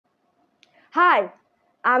High,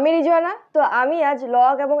 আমি রিজওয়ানা। তো আমি আজ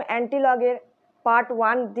লগ এবং অ্যান্টি লগের পার্ট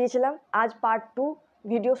 1 দিয়েছিলাম, আজ পার্ট 2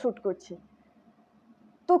 ভিডিও শ্যুট করছি।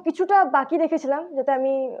 তো কিছুটা বাকি রেখেছিলাম যাতে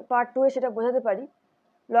আমি পার্ট 2 সেটা বোঝাতে পারি।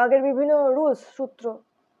 লগের বিভিন্ন রুলস, সূত্র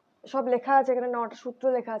সব লেখা আছে, এখানে 9টা সূত্র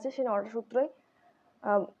লেখা আছে। সেই 9টা সূত্রই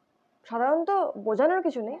সাধারণত বোঝানোর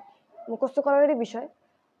কিছু নেই, মুখস্থ করারই বিষয়,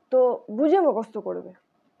 তো বুঝে মুখস্থ করবে,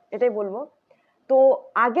 এটাই বলবো। তো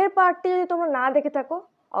আগের পার্টটি যদি তোমরা না দেখে থাকো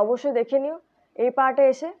অবশ্যই দেখে নিও, এই পার্টে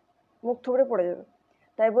এসে মুখ থুবড়ে পড়ে যাবে।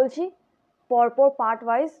 তাই বলছি পরপর পার্ট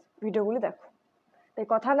ওয়াইজ ভিডিওগুলি দেখো। তাই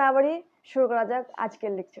কথা না বাড়িয়ে শুরু করা যাক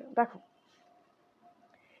আজকের লেকচার। দেখো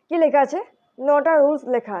কি লেখা আছে, 9টা রুলস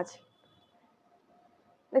লেখা আছে,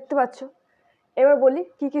 দেখতে পাচ্ছ। এবার বলি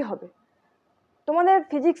কি কি হবে তোমাদের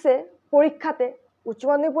ফিজিক্সে পরীক্ষাতে, উচ্চ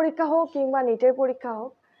মাধ্যমিক পরীক্ষা হোক কিংবা নিটের পরীক্ষা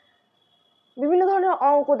হোক, বিভিন্ন ধরনের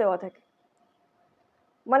অঙ্ক দেওয়া থাকে।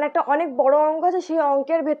 মানে একটা অনেক বড় অঙ্ক আছে, সেই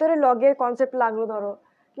অঙ্কের ভেতরে লগের কনসেপ্ট লাগলো ধরো,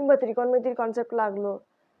 কিংবা ত্রিকোণমিতির কনসেপ্ট লাগলো,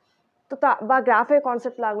 তো বা গ্রাফের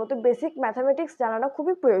কনসেপ্ট লাগলো। তো বেসিক ম্যাথামেটিক্স জানাটা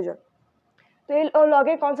খুবই প্রয়োজন। তো এই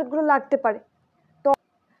লগের কনসেপ্টগুলো লাগতে পারে।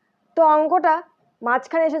 তো অঙ্কটা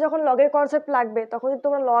মাঝখানে এসে যখন লগের কনসেপ্ট লাগবে, তখন যদি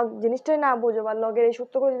তোমরা লগ জিনিসটাই না বোঝো বা লগের এই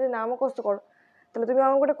সূত্রগুলো যদি না মুখস্থ করো, তাহলে তুমি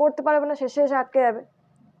অঙ্কটা করতে পারবে না, শেষে এসে আটকে যাবে।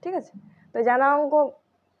 ঠিক আছে, তো জানা অঙ্ক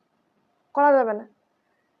করা যাবে না,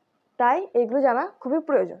 তাই এগুলো জানা খুবই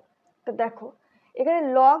প্রয়োজন। তো দেখো এখানে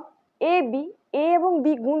লগ এ এবং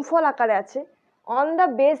বি গুণফল আকারে আছে অন দ্য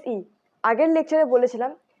বেস ই। আগের লেকচারে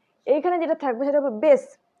বলেছিলাম এইখানে যেটা থাকবে সেটা হবে বেস।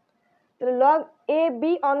 তাহলে log A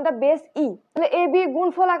B on the base ই, তাহলে এ বি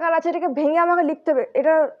গুণফল আকার আছে, এটাকে ভেঙে আমাকে লিখতে হবে।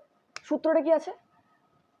 এটার সূত্রটা কি আছে,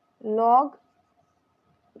 log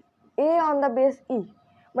A on the base ই,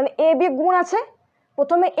 মানে এ বি গুণ আছে,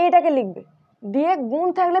 প্রথমে এটাকে লিখবে, দিয়ে গুণ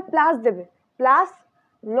থাকলে প্লাস দেবে, plus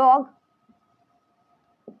log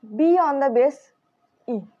B on the base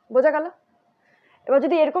ই। বোঝা গেল? এবার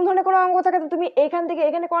যদি এরকম ধরনের কোনো অঙ্ক থাকে তো তুমি এখান থেকে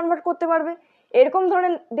এখানে কনভার্ট করতে পারবে, এরকম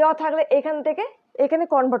ধরনের দেওয়া থাকলে এখান থেকে এখানে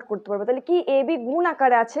কনভার্ট করতে পারবে। তাহলে কি এ বি গুণ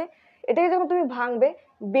আকারে আছে, এটাকে যখন তুমি ভাঙবে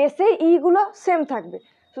বেসে ইগুলো সেম থাকবে,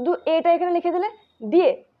 শুধু এটা এখানে লিখে দিলে, দিয়ে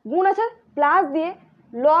গুণ আছে প্লাস দিয়ে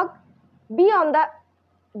log B on the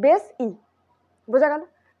base ই। বোঝা গেল?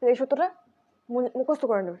 এই সূত্রটা মুখস্থ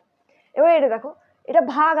করে নেবে। এবার এটা দেখো, এটা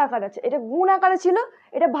ভাগ আকার আছে, এটা গুণ আকারে ছিল,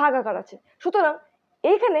 এটা ভাগ আকার আছে, সুতরাং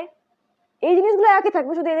এইখানে এই জিনিসগুলো একই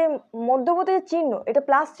থাকবে, শুধু এর মধ্যবর্তী যে চিহ্ন, এটা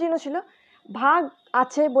প্লাস চিহ্ন ছিল, ভাগ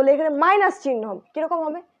আছে বলে এখানে মাইনাস চিহ্ন হবে। কিরকম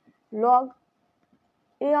হবে, log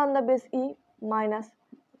A on the base E minus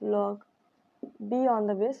log B on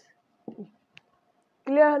the base E.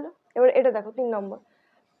 Clear হলো? এবার এটা দেখো 3 নম্বর,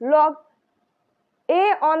 log A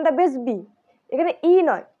on the base B, এখানে ই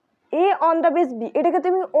নয়, এ অন দ্য বেস বি, এটাকে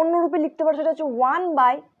তুমি অন্য রূপে লিখতে পারো, সেটা হচ্ছে 1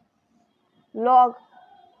 by log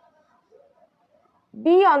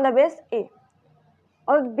B on the base এ।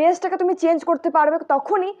 অর্থাৎ বেসটাকে তুমি চেঞ্জ করতে পারবে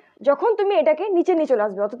তখনই যখন তুমি এটাকে নিচে নিয়ে চলে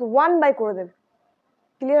আসবে, অর্থাৎ 1 বাই করে দেবে।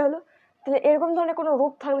 ক্লিয়ার হলো? তাহলে এরকম ধরনের কোনো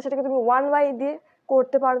রূপ থাকলে সেটাকে তুমি 1 বাই দিয়ে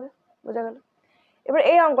করতে পারবে। বোঝা গেল? এবার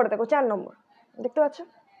এই অঙ্কটা দেখো 4 নম্বর, দেখতে পাচ্ছ,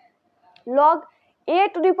 log A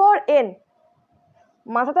to the power N,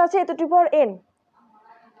 মাথাতে আছে এ টু দি পাওয়ার এন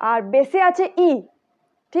আর বেসে আছে ই।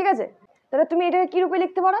 ঠিক আছে, তাহলে তুমি এটাকে কি রূপে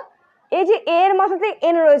লিখতে পারো, এই যে এর মাথাতে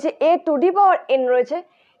এন রয়েছে, এ টু দি পাওয়ার এন রয়েছে,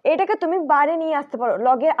 এটাকে তুমি বাইরে নিয়ে আসতে পারো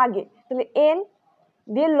লগের আগে। তাহলে এন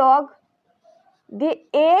দিয়ে লগ দিয়ে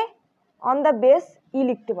এ অন দ্য বেস ই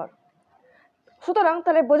লিখতে পারো। সুতরাং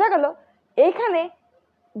তাহলে বোঝা গেল এইখানে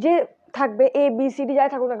যে থাকবে এ বি সি ডি যাই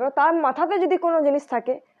থাকুক না কেন, তার মাথাতে যদি কোনো জিনিস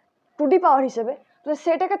থাকে টু ডি পাওয়ার হিসেবে, তো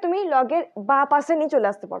সেটাকে তুমি লগের বা পাশে নিয়ে চলে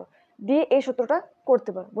আসতে পারো, দিয়ে এই সূত্রটা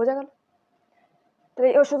করতে পারো। বোঝা গেল? তাহলে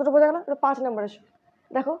এই সূত্রটা বোঝা গেল। 5 নম্বর এসো,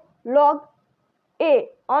 দেখো log A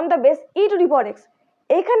on the base E to the power x,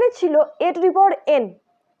 এইখানে ছিল এ টু দি পাওয়ার এন,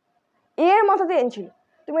 এর মাথাতে এন ছিল,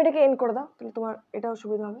 তুমি এটাকে এন করে দাও, তাহলে তোমার এটাও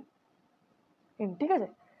সুবিধা হবে এন। ঠিক আছে,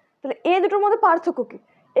 তাহলে এই দুটোর মধ্যে পার্থক্য কি,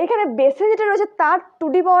 এখানে বেসে যেটা রয়েছে তার টু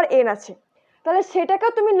ডি পাওয়ার এন আছে, তাহলে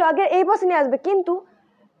সেটাকেও তুমি লগের এই পাশে নিয়ে আসবে, কিন্তু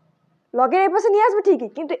লগের এই পাশে নিয়ে আসবে ঠিকই,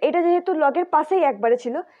 কিন্তু এটা যেহেতু লগের পাশেই একবারে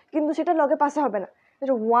ছিল, কিন্তু সেটা লগের পাশে হবে না,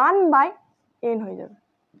 এটা 1 বাই এন হয়ে যাবে,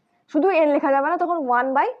 শুধু এন লেখা যাবে না, তখন 1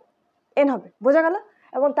 বাই এন হবে। বোঝা গেল?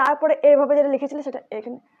 এবং তারপরে এইভাবে যেটা লিখেছিল সেটা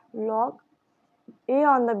এখানে log A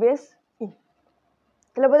on the base ই।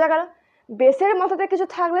 তাহলে বোঝা গেল বেসের মাথাতে কিছু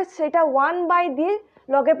থাকলে সেটা 1 বাই দিয়ে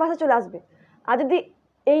লগের পাশে চলে আসবে, আর যদি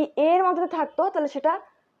এই এর মাথাতে থাকতো তাহলে সেটা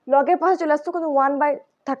লগের পাশে চলে আসতো, কিন্তু 1 বাই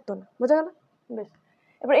থাকতো না। বোঝা গেল? বেশ,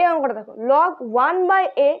 এবার এই অঙ্কটা দেখো, log 1 by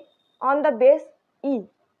A on the base ই,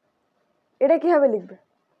 এটা কিভাবে লিখবে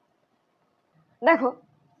দেখো,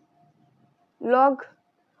 log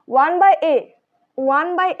 1 by A, 1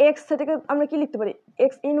 by x, সেটাকে আমরা কি লিখতে পারি,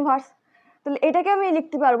 এক্স ইনভার্স, তাহলে এটাকে আমি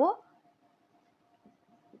লিখতে পারবো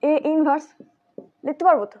এ ইনভার্স, লিখতে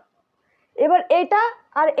পারবো তো। এবার এটা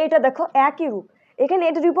আর এটা দেখো একই রূপ, এখানে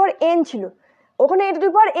এ টু দি পাওয়ার এন ছিল, ওখানে এ টু দি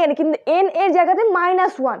পাওয়ার এন, কিন্তু এন এর জায়গাতে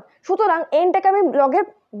 -1, সুতরাং এনটাকে আমি লগের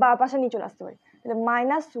বা পাশে নিয়ে চলে আসতে পারি। তাহলে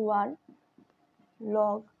 -1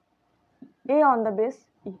 log A on the base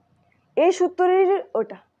ই, এই সূত্রের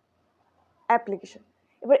ওটা অ্যাপ্লিকেশন।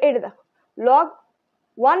 এবার এটা দেখো log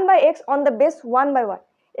 1/x on the base 1/y,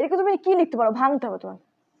 এটাকে তুমি কি লিখতে পারো, ভাঙতে হবে তোমার,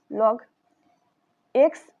 লগ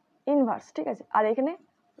এক্স ইনভার্স, ঠিক আছে, আর এখানে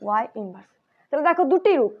ওয়াই ইনভার্স। তাহলে দেখো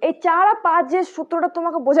দুটি রূপ, এই 4 আর 5 যে সূত্রটা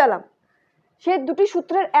তোমাকে বোঝালাম সেই দুটি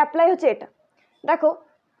সূত্রের অ্যাপ্লাই হচ্ছে এটা। দেখো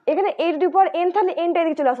এখানে এ টু দি পাওয়ার এন, তাহলে এনটা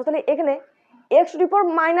এদিকে চলে আসো, তাহলে এখানে এক্স টু দি পাওয়ার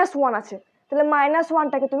 -1 আছে, তাহলে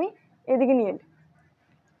 -1টাকে তুমি এদিকে নিয়ে এলে।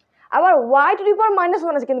 আবার ওয়াই টু দি পাওয়ার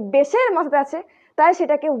 -1 আছে, কিন্তু বেসের মাথাতে আছে, তাই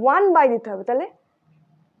সেটাকে 1 দিতে হবে, তাহলে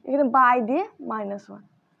এখানে বাই দিয়ে -1,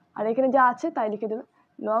 আর এখানে যা আছে তাই লিখে দেবে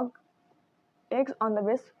log x on the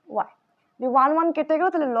base Y. যদি 1 কেটে গেল,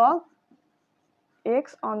 তাহলে log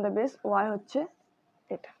x on the base Y হচ্ছে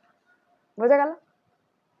এটা। বোঝা গেল?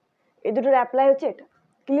 এই দুটোর অ্যাপ্লাই হচ্ছে এটা।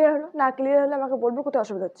 ক্লিয়ার হলো? না ক্লিয়ার হলে আমাকে বলবো কোথায়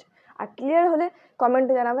অসুবিধা হচ্ছে, আর ক্লিয়ার হলে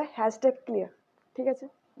কমেন্টে জানাবে #ক্লিয়ার। ঠিক আছে,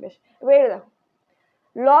 বেশ। এবার এটা দেখো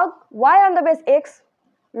log Y on the base x,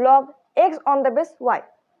 log x on the base Y,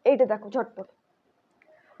 এইটা দেখো ঝটপট।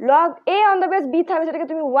 Log A on the base B থাকলে সেটাকে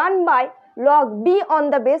তুমি 1/log B on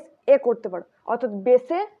the base এ করতে পারো, অর্থাৎ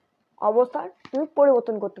বেসের অবস্থার তুমি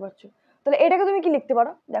পরিবর্তন করতে পারছো। তাহলে এটাকে তুমি কি লিখতে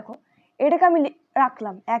পারো, দেখো এটাকে আমি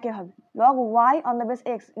রাখলাম একই হবে, log Y on the base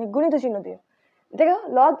x, গুণিত চিহ্ন দিয়ে, দেখো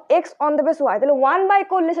log x on the base Y, তাহলে 1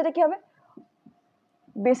 করলে সেটা কি হবে,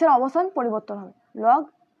 বেসের অবস্থান পরিবর্তন হবে, log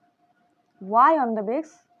Y on the base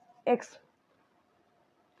x,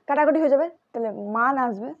 কাটাকাটি হয়ে যাবে, তাহলে মান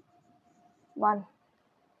আসবে 1।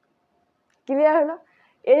 ক্লিয়ার হলো?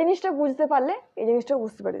 এই জিনিসটা বুঝতে পারলে এই জিনিসটা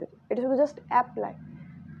বুঝতে পারি, এটা শুধু জাস্ট অ্যাপ্লাই।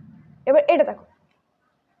 এবার এটা দেখো,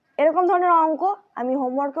 এরকম ধরনের অঙ্ক আমি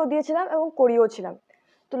হোমওয়ার্কেও দিয়েছিলাম এবং করিয়েও ছিলাম।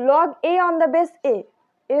 তো log A on the base এ,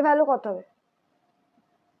 এর ভ্যালু কত হবে,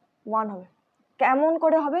 1 হবে। কেমন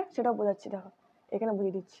করে হবে সেটাও বোঝাচ্ছি, দেখো এখানে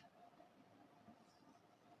বুঝিয়ে দিচ্ছি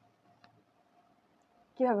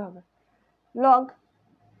কিভাবে হবে। Log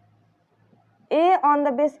A on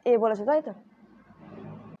the base এ বলেছে, তাই তো।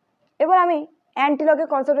 এবার আমি অ্যান্টিলগের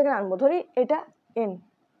কনসেপ্ট এখানে আনবো, ধরি এটা এন,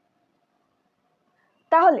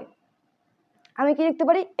 তাহলে আমি কি লিখতে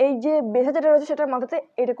পারি, এই যে বেসে যেটা রয়েছে সেটার মাথাতে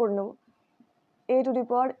এটা করে নেবো, এ টু দি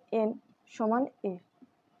পাওয়ার এন সমান এ।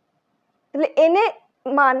 তাহলে এন এ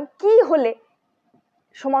মান কি হলে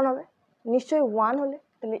সমান হবে, নিশ্চয়ই 1 হলে,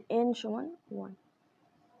 তাহলে এন সমান 1,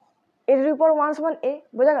 এ টু দি পাওয়ার 1 সমান এ।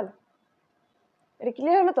 বোঝা গেল? এটা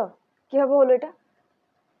ক্লিয়ার হলো তো কিভাবে হলো এটা?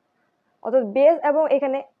 অর্থাৎ বেস এবং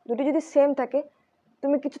এখানে দুটি যদি সেম থাকে,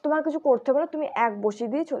 তুমি তোমার কিছু করতে পারো, তুমি 1 বসিয়ে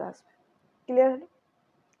দিয়ে চলে আসবে। ক্লিয়ার হলো?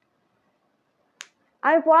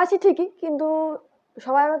 আমি পড়াচ্ছি ঠিকই, কিন্তু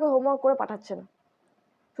সবাই আমাকে হোমওয়ার্ক করে পাঠাচ্ছে না,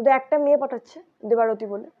 শুধু একটা মেয়ে পাঠাচ্ছে দেবারতী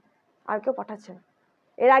বলে, আর কেউ পাঠাচ্ছে না।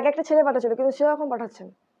 এর আগে একটা ছেলে পাঠাচ্ছিল, কিন্তু সেও এখন পাঠাচ্ছে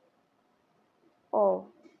না। ও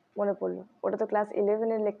মনে পড়লো, ওটা তো ক্লাস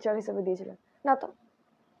 11-এর লেকচার হিসেবে দিয়েছিলাম না তো,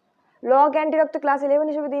 লগ অ্যান্টিলগ তো ক্লাস 11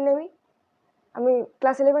 হিসেবে দিই নেবি, আমি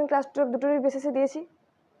ক্লাস 11 ক্লাস 12 দুটোরই বেসিসে দিয়েছি।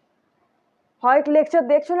 হয় লেকচার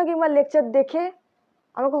দেখছো না, কিংবা লেকচার দেখে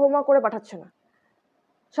আমাকে হোমওয়ার্ক করে পাঠাচ্ছ না।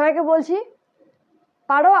 সবাইকে বলছি,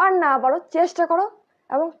 পারো আর না পারো চেষ্টা করো,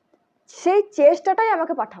 এবং সেই চেষ্টাটাই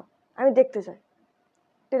আমাকে পাঠাও, আমি দেখতে চাই।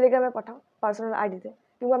 টেলিগ্রামে পাঠাও পার্সোনাল আইডিতে,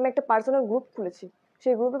 কিংবা আমি একটা পার্সোনাল গ্রুপ খুলেছি,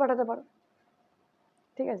 সেই গ্রুপে পাঠাতে পারো।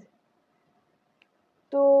 ঠিক আছে,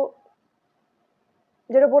 তো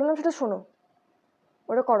যেটা বললাম সেটা শোনো,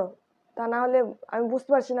 ওটা করো, তা না হলে আমি বুঝতে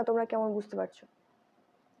পারছি না তোমরা কেমন বুঝতে পারছো।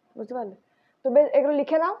 বুঝতে পারলে তো বেশ, এগুলো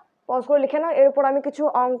লিখে নাও, পজ করে লিখে নাও, এরপর আমি কিছু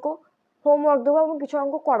অঙ্ক হোমওয়ার্ক দেবো এবং কিছু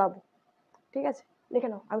অঙ্ক করাবো। ঠিক আছে, লিখে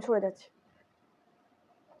নাও, আমি সরে যাচ্ছি।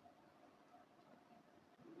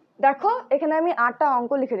 দেখো এখানে আমি 8টা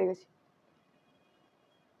অঙ্ক লিখে রেখেছি।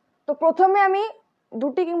 তো প্রথমে আমি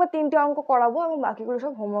 2টি কিংবা 3টি অঙ্ক করাবো এবং বাকিগুলো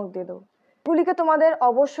সব হোমওয়ার্ক দিয়ে দেবো। এগুলিকে তোমাদের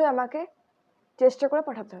অবশ্যই আমাকে চেষ্টা করে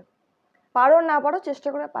পাঠাতে হবে, পারো না পারো চেষ্টা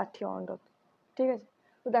করে পাঠিও অন্তত। ঠিক আছে,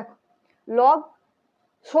 তো দেখো লগ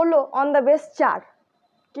 16 অন দ্য বেস 4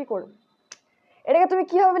 কি করবে, এটাকে তুমি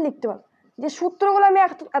কিভাবে লিখতে পারো, যে সূত্রগুলো আমি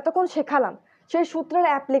এতক্ষণ শেখালাম সেই সূত্রের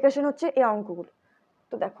অ্যাপ্লিকেশন হচ্ছে এই অঙ্কগুলো।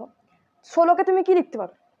 তো দেখো 16কে তুমি কি লিখতে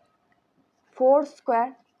পারো, 4 স্কোয়ার,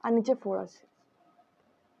 আর নিচে 4 আছে,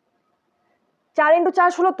 4 × 4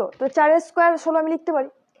 16, তো 4 স্কোয়ার 16 আমি লিখতে পারি।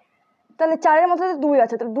 তাহলে 4-এর মধ্যে 2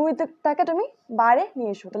 আছে, তাহলে 2টাকে তুমি বাইরে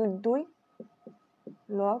নিয়ে এসো, তাহলে 2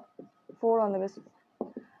 লগ 4 অন দ্য বেস।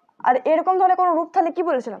 আর এরকম ধরনের কোনো রূপ থাকলে কি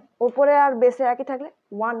বলেছিলাম, ওপরে আর বেসে একই থাকলে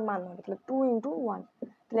 1 মান হবে, তাহলে 2 × 1,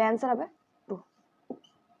 তাহলে অ্যান্সার হবে 2।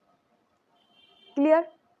 ক্লিয়ার?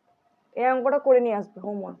 এই অঙ্কটা করে নিয়ে আসবে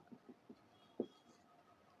হোমওয়ার্ক।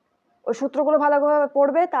 ওই সূত্রগুলো ভালোভাবে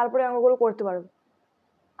পড়বে, তারপরে অঙ্কগুলো করতে পারবে।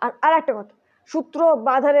 আর একটা কথা, সূত্র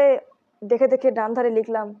বাধারে দেখে দেখে ডান ধারে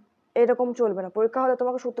লিখলাম এরকম চলবে না। পরীক্ষা হলে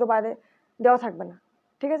তোমাকে সূত্র বাইরে দেওয়া থাকবে না,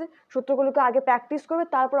 ঠিক আছে? সূত্রগুলোকে আগে প্র্যাকটিস করবে,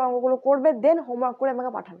 তারপর অঙ্কগুলো করবে, দেন হোমওয়ার্ক করে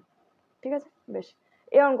আমাকে পাঠাবে, ঠিক আছে? বেশ,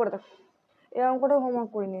 এই অঙ্কটা দেখো, এই অঙ্কটাও হোমওয়ার্ক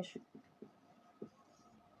করে নিয়ে এসো।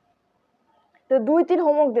 তো 2, 3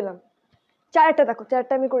 হোমওয়ার্ক দিলাম, 4টা দেখো,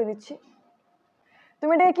 4টা আমি করে দিচ্ছি।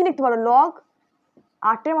 তুমি এটাকে কি লিখতে পারো, লগ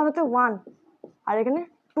 8-এর মাথাতে 1 আর এখানে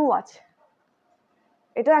 2 আছে,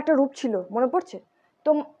 এটা একটা রূপ ছিল, মনে পড়ছে তো?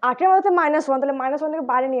 8-এর মাথাতে -1, তাহলে -1 থেকে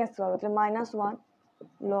বাইরে নিয়ে আসতে পারো, তাহলে -1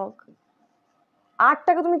 লগ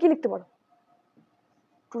 8টাকে তুমি কি লিখতে পারো,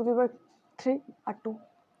 2^3 আর 2।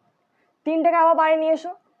 3টাকে আবার বাইরে নিয়ে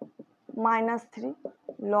এসো, -3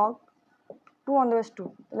 লগ 2^2,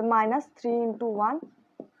 তাহলে -3 × 1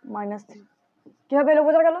 -3। কীভাবে এলো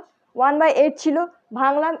বোঝা গেল? 1/8 ছিল,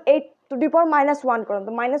 ভাঙলাম, 8^-1 করলাম,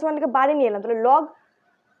 তো -1 থেকে বাইরে নিয়ে এলাম, তাহলে লগ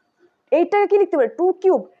 8টাকে কি লিখতে পারি,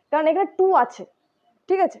 2^3, কারণ এখানে 2 আছে,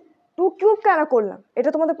 ঠিক আছে? 2³ কেন করলাম, এটা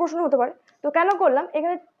তোমাদের প্রশ্ন হতে পারে। তো কেন করলাম,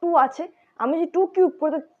 এখানে 2 আছে, আমি যদি 2³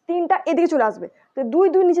 করি তো 3টা এদিকে চলে আসবে, তো 2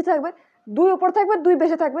 2 নিচে থাকবে, 2 উপরে থাকবে, 2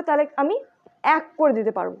 বেশি থাকবে, তাহলে আমি 1 করে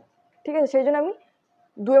দিতে পারবো, ঠিক আছে? সেই জন্য আমি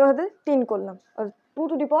 2-এর মাথাতে 3 করলাম,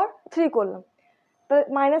 2^3 করলাম, তাহলে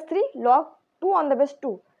 -3 লগ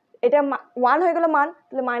 2^2, এটা 1 হয়ে গেল মান,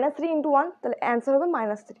 তাহলে -3 × 1, তাহলে অ্যান্সার হবে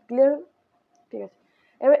 -3। ক্লিয়ার হলো? ঠিক আছে,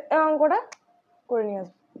 এবার এই অঙ্কটা করে নিয়ে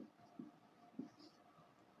আসবে,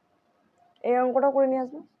 এই অঙ্কটা করে নিয়ে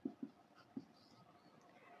আসবে।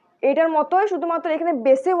 এইটার মতোই, শুধুমাত্র এখানে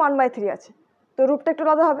বেসে 1/3 আছে, তো রূপটা একটু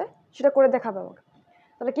আলাদা হবে, সেটা করে দেখাবে আমাকে।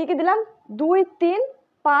 তাহলে কি কি দিলাম, 2, 3,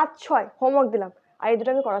 5, 6 হোমওয়ার্ক দিলাম, আর এই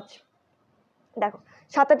দুটো আমি করাচ্ছি। দেখো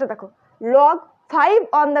 7টা দেখো, লগ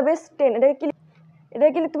 5^10, এটাকে কি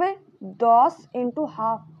লিখতে হবে, 10 ×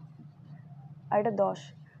 হাফ, আর এটা 10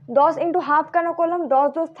 × হাফ কেন করলাম, 10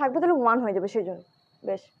 10 থাকবে, তাহলে 1 হয়ে যাবে, সেই জন্য।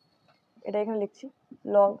 বেশ, এটা এখানে লিখছি,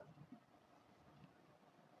 লগ,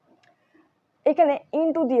 এখানে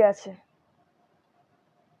ইনটু দিয়ে আছে,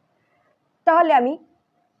 তাহলে আমি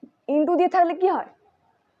ইনটু দিয়ে থাকলে কি হয়,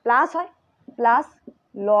 প্লাস হয়, প্লাস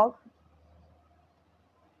লগ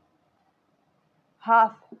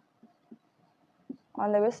হাফ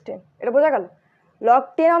 (10), এটা বোঝা গেল? লগ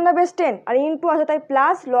 10(10) আর ইনটু আছে, তাই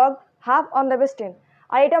প্লাস লগ হাফ (10),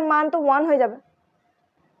 আর এটার মান তো 1 হয়ে যাবে,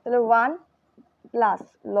 তাহলে 1 প্লাস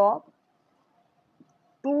লগ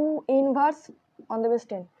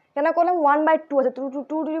 2^(10) কেন করলাম, 1/2 আছে,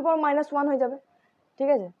 2^-1 হয়ে যাবে, ঠিক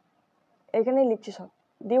আছে? এখানেই লিখছি সব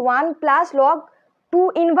দি 1 প্লাস লগ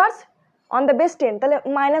 2^(10), তাহলে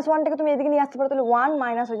 -1টাকে তুমি এদিকে নিয়ে আসতে পারো, তাহলে 1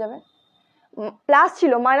 মাইনাস হয়ে যাবে, প্লাস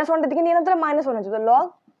ছিল, -1টার দিকে নিয়ে এলাম, তাহলে -1 হয়ে যাবে, লগ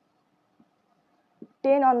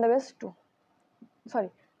 10(2), সরি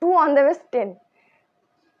 2(10).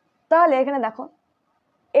 তাহলে এখানে দেখো,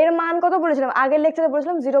 এর মান কত বলেছিলাম, আগের লেকচারে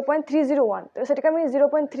বলেছিলাম 0.301, তো সেটাকে আমি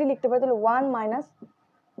 0.3 লিখতে পারি, তাহলে 1 মাইনাস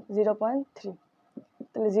 0.3,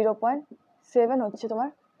 তাহলে 0.7 হচ্ছে তোমার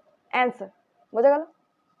অ্যান্সার। বোঝা গেল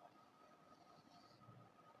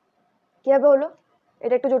কীভাবে হলো?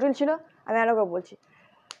 এটা একটু জটিল ছিল, আমি আরেকবার বলছি।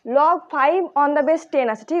 লগ 5(10)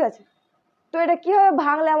 আছে, ঠিক আছে? তো এটা কীভাবে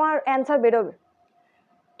ভাঙলে আমার অ্যান্সার বেরোবে?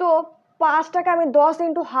 তো 5টাকে আমি 10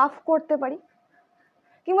 × হাফ করতে পারি,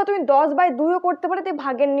 কিংবা তুমি 10/2ও করতে পারো, তুই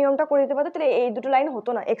ভাগের নিয়মটা করে দিতে পারো, তাহলে এই দুটো লাইন হতো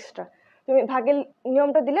না এক্সট্রা, তুমি ভাগের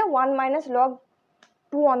নিয়মটা দিলে 1 মাইনাস লগ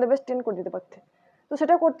 2(10) করে দিতে পারতে, তো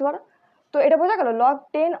সেটাও করতে পারো। তো এটা বোঝা গেল, লগ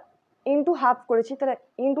 10 × হাফ করেছি, তাহলে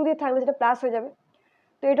ইনটু দিয়ে থাকলে সেটা প্লাস হয়ে যাবে,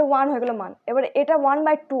 তো এটা 1 হয়ে গেল মান। এবার এটা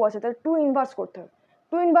 1/2 আছে, তাহলে 2 ইনভার্স করতে হবে,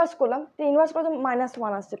 2 ইনভার্স করলাম, তো ইনভার্স করতে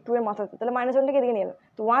 -1 আসছে 2 এর মাথাতে, তাহলে -1টাকে এদিকে নিয়ে এলাম,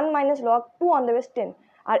 তো 1 মাইনাস লগ 2(10),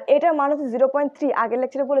 আর এটার মান হচ্ছে 0.3, আগের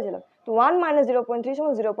লেকচারে বলেছিলাম, তো 1 মাইনাস 0.3 =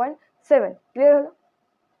 0.7। ক্লিয়ার হলো?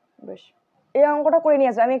 বেশ, এই অঙ্কটা করে নিয়ে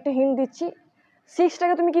আসবে, আমি একটা হিন্ট দিচ্ছি।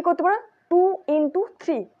 6টাকে তুমি কি করতে পারো, 2 ×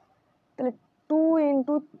 3, তাহলে 2 ×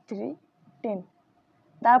 3 10,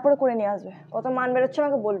 তারপরে করে নিয়ে আসবে, কত মান বেরোচ্ছে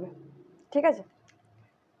আমাকে বলবে, ঠিক আছে?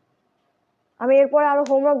 আমি এরপরে আরও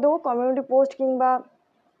হোমওয়ার্ক দেবো, কমিউনিটি পোস্ট কিংবা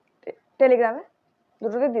টেলিগ্রামে,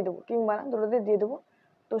 দুটোতে দিয়ে দেবো, কিংবা না দুটোতে দিয়ে দেবো,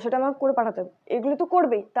 তো সেটা আমাকে করে পাঠাতে হবে। এগুলি তো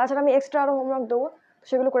করবেই, তাছাড়া আমি এক্সট্রা আরও হোমওয়ার্ক দেবো,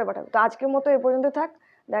 সেগুলো করে পাঠাবো। তো আজকের মতো এ পর্যন্ত থাক,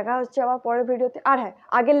 দেখা হচ্ছে আবার পরের ভিডিওতে। আর হ্যাঁ,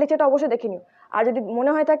 আগের লেকচারটা অবশ্যই দেখে নিও, আর যদি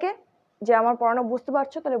মনে হয় থাকে যে আমার পড়ানো বুঝতে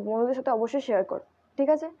পারছো, তাহলে বন্ধুদের সাথে অবশ্যই শেয়ার করো, ঠিক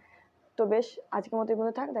আছে? তো বেশ, আজকের মতো এ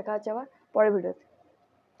পর্যন্ত থাক, দেখা হচ্ছে আবার পরের ভিডিওতে।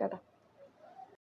 টাটা।